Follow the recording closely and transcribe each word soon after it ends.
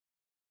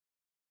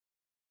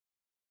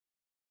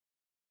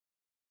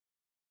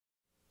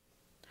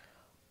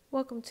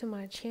Welcome to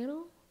my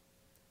channel.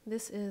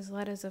 This is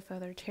Light as a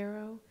Feather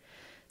Tarot.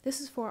 This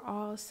is for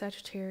all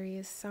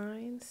Sagittarius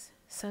signs,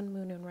 Sun,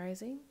 Moon, and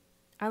Rising.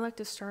 I like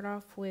to start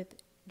off with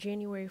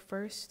January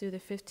 1st through the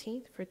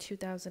 15th for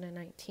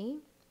 2019.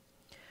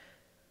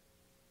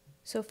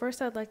 So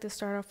first I'd like to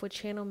start off with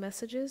channel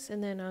messages,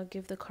 and then I'll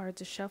give the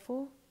cards a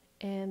shuffle,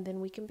 and then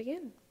we can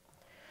begin.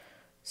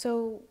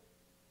 So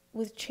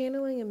with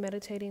channeling and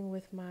meditating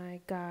with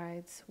my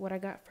guides, what I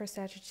got for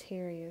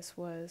Sagittarius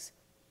was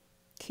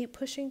keep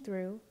pushing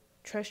through,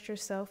 trust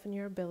yourself and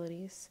your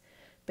abilities.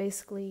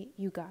 Basically,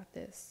 you got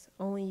this.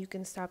 Only you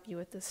can stop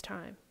you at this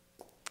time.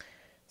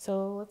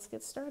 So let's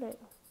get started.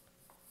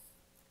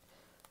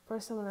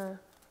 First, I'm going to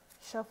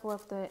shuffle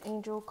up the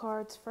angel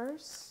cards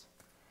first.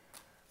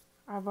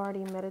 I've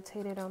already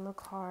meditated on the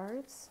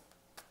cards.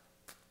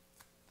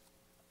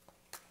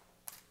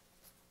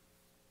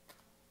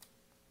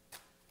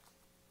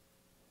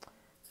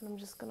 And I'm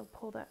just going to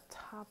pull that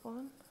top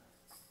on.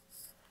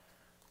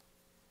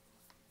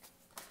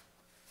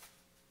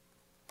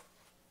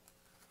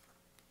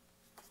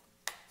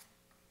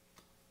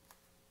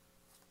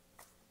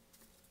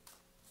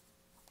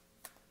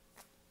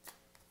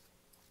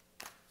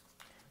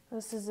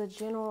 This is a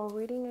general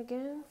reading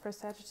again for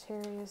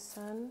Sagittarius,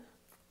 Sun,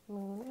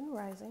 Moon, and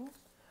Rising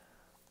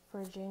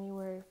for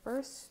January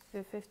 1st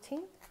through 15th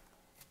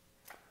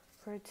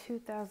for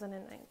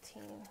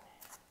 2019.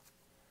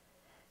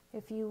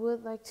 If you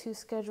would like to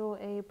schedule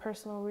a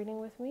personal reading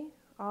with me,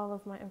 all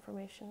of my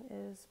information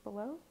is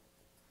below.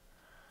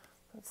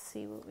 Let's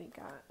see what we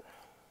got.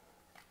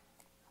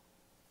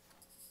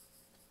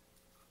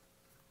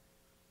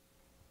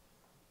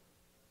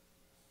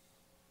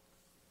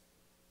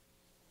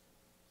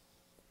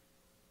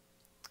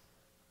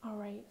 All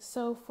right,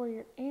 so for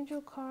your angel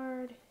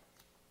card,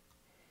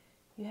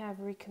 you have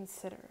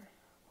reconsider.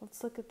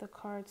 Let's look at the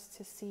cards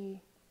to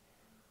see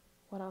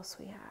what else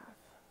we have.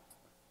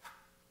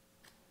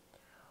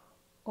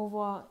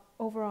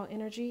 Overall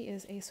energy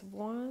is Ace of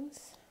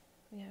Wands.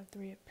 We have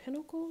Three of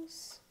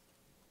Pentacles,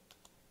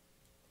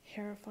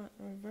 Hierophant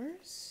in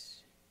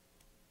reverse,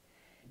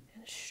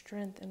 and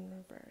Strength in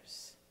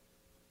reverse.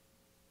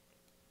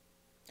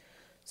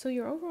 So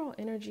your overall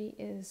energy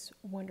is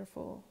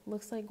wonderful.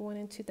 Looks like going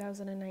in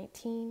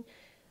 2019,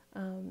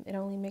 it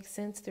only makes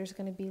sense. There's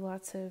going to be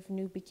lots of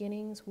new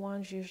beginnings.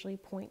 Wands usually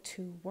point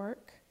to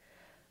work.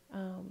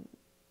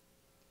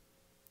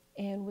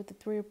 And with the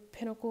Three of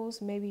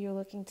Pentacles, maybe you're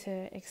looking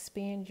to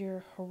expand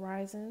your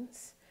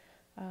horizons.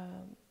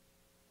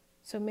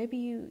 So maybe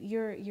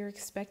you're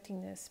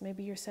expecting this.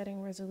 Maybe you're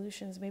setting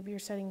resolutions. Maybe you're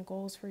setting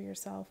goals for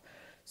yourself.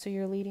 So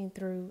you're leading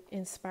through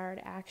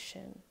inspired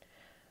action.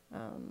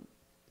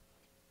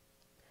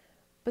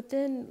 But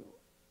then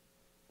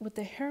with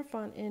the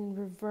Hierophant in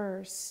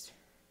reverse,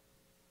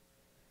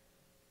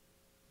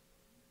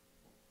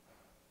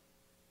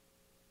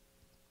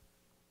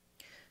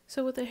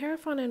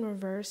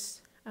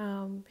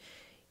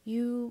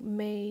 you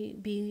may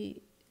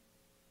be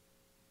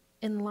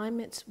in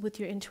alignment with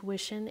your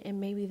intuition, and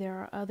maybe there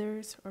are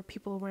others or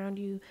people around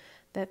you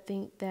that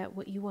think that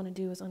what you want to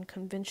do is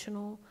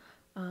unconventional,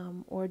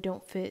 or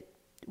don't fit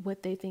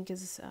what they think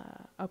is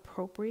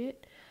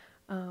appropriate.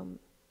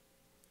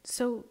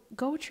 So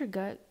go with your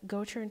gut, go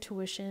with your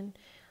intuition.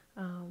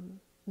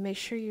 Make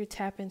sure you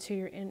tap into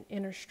your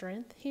inner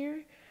strength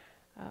here.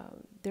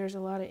 There's a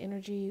lot of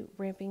energy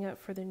ramping up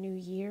for the new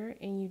year,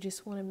 and you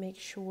just want to make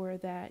sure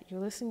that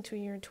you're listening to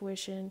your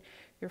intuition,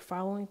 you're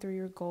following through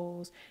your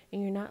goals,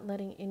 and you're not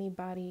letting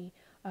anybody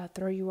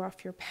throw you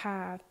off your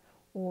path,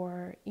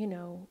 or,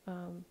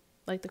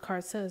 like the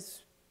card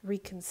says,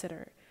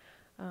 reconsider.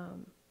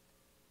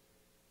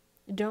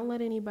 Don't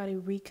let anybody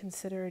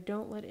reconsider.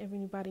 Don't let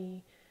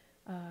anybody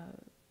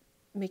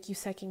make you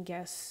second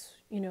guess,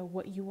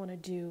 what you want to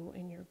do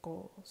in your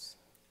goals.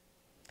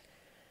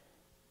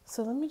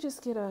 So let me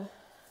just get a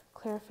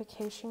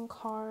clarification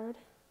card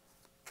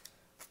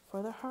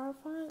for the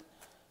Hierophant.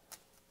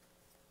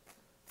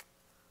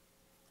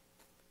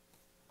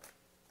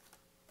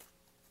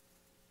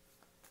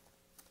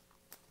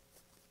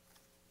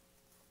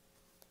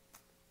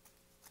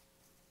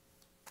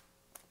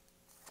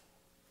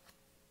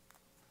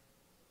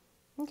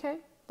 Okay,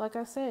 like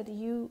I said,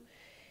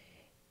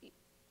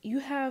 you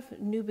have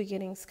new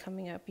beginnings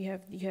coming up. You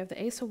have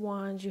the Ace of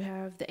Wands, you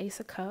have the Ace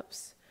of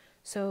Cups.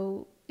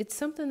 So it's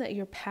something that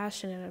you're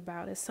passionate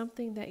about. It's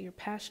something that you're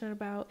passionate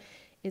about.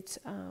 It's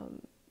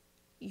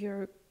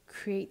your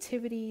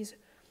creativity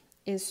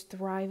is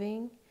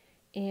thriving,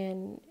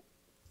 and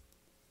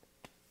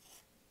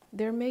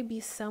there may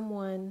be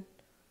someone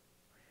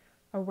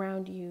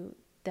around you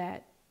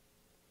that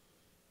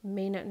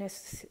may not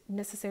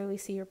necessarily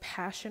see your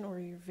passion or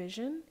your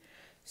vision.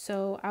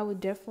 So I would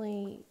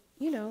definitely,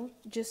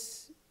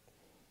 just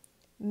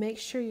make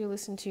sure you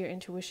listen to your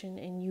intuition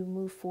and you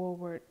move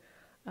forward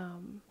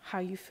how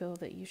you feel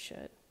that you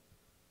should.